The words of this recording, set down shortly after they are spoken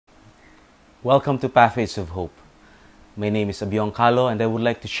Welcome to Pathways of Hope. My name is Abiong Kalo and I would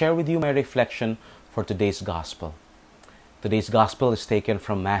like to share with you my reflection for today's Gospel. Today's Gospel is taken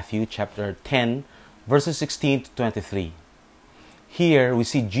from Matthew chapter 10, verses 16 to 23. Here we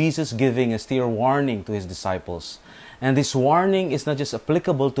see Jesus giving a clear warning to His disciples. And this warning is not just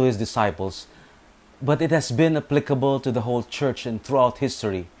applicable to His disciples, but it has been applicable to the whole church and throughout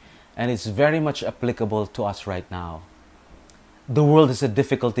history. And it's very much applicable to us right now. The world has a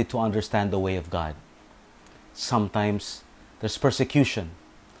difficulty to understand the way of God. Sometimes there's persecution,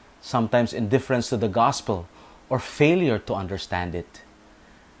 sometimes indifference to the gospel, or failure to understand it.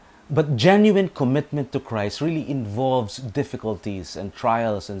 But genuine commitment to Christ really involves difficulties and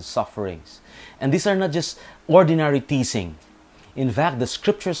trials and sufferings. And these are not just ordinary teasing. In fact, the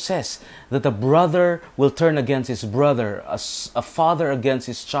scripture says that a brother will turn against his brother, a father against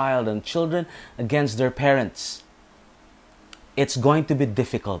his child, and children against their parents. It's going to be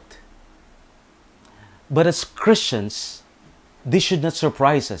difficult. But as Christians, this should not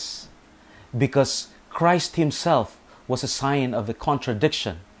surprise us, because Christ Himself was a sign of a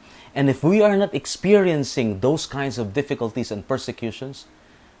contradiction. And if we are not experiencing those kinds of difficulties and persecutions,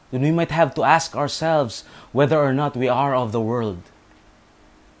 then we might have to ask ourselves whether or not we are of the world.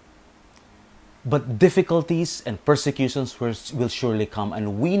 But difficulties and persecutions will surely come,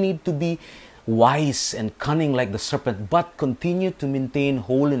 and we need to be wise and cunning like the serpent, but continue to maintain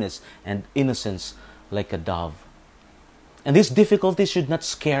holiness and innocence like a dove. And these difficulties should not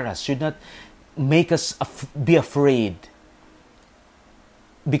scare us, should not make us be afraid,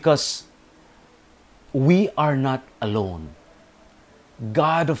 because we are not alone.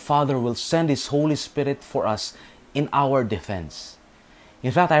 God the Father will send His Holy Spirit for us in our defense.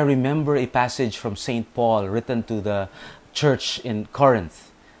 In fact, I remember a passage from St. Paul written to the church in Corinth.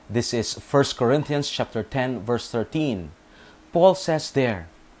 This is 1 Corinthians chapter 10, verse 13. Paul says there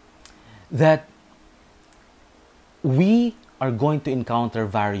that we are going to encounter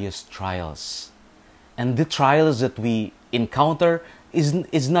various trials. And the trials that we encounter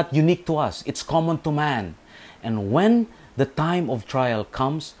is not unique to us. It's common to man. And when the time of trial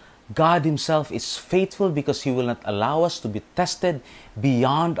comes, God Himself is faithful, because He will not allow us to be tested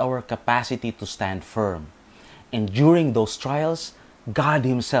beyond our capacity to stand firm. And during those trials, God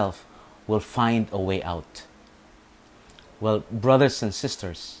Himself will find a way out. Well, brothers and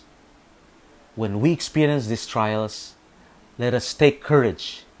sisters, when we experience these trials, let us take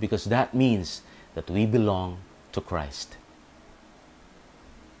courage, because that means that we belong to Christ.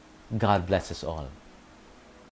 God bless us all.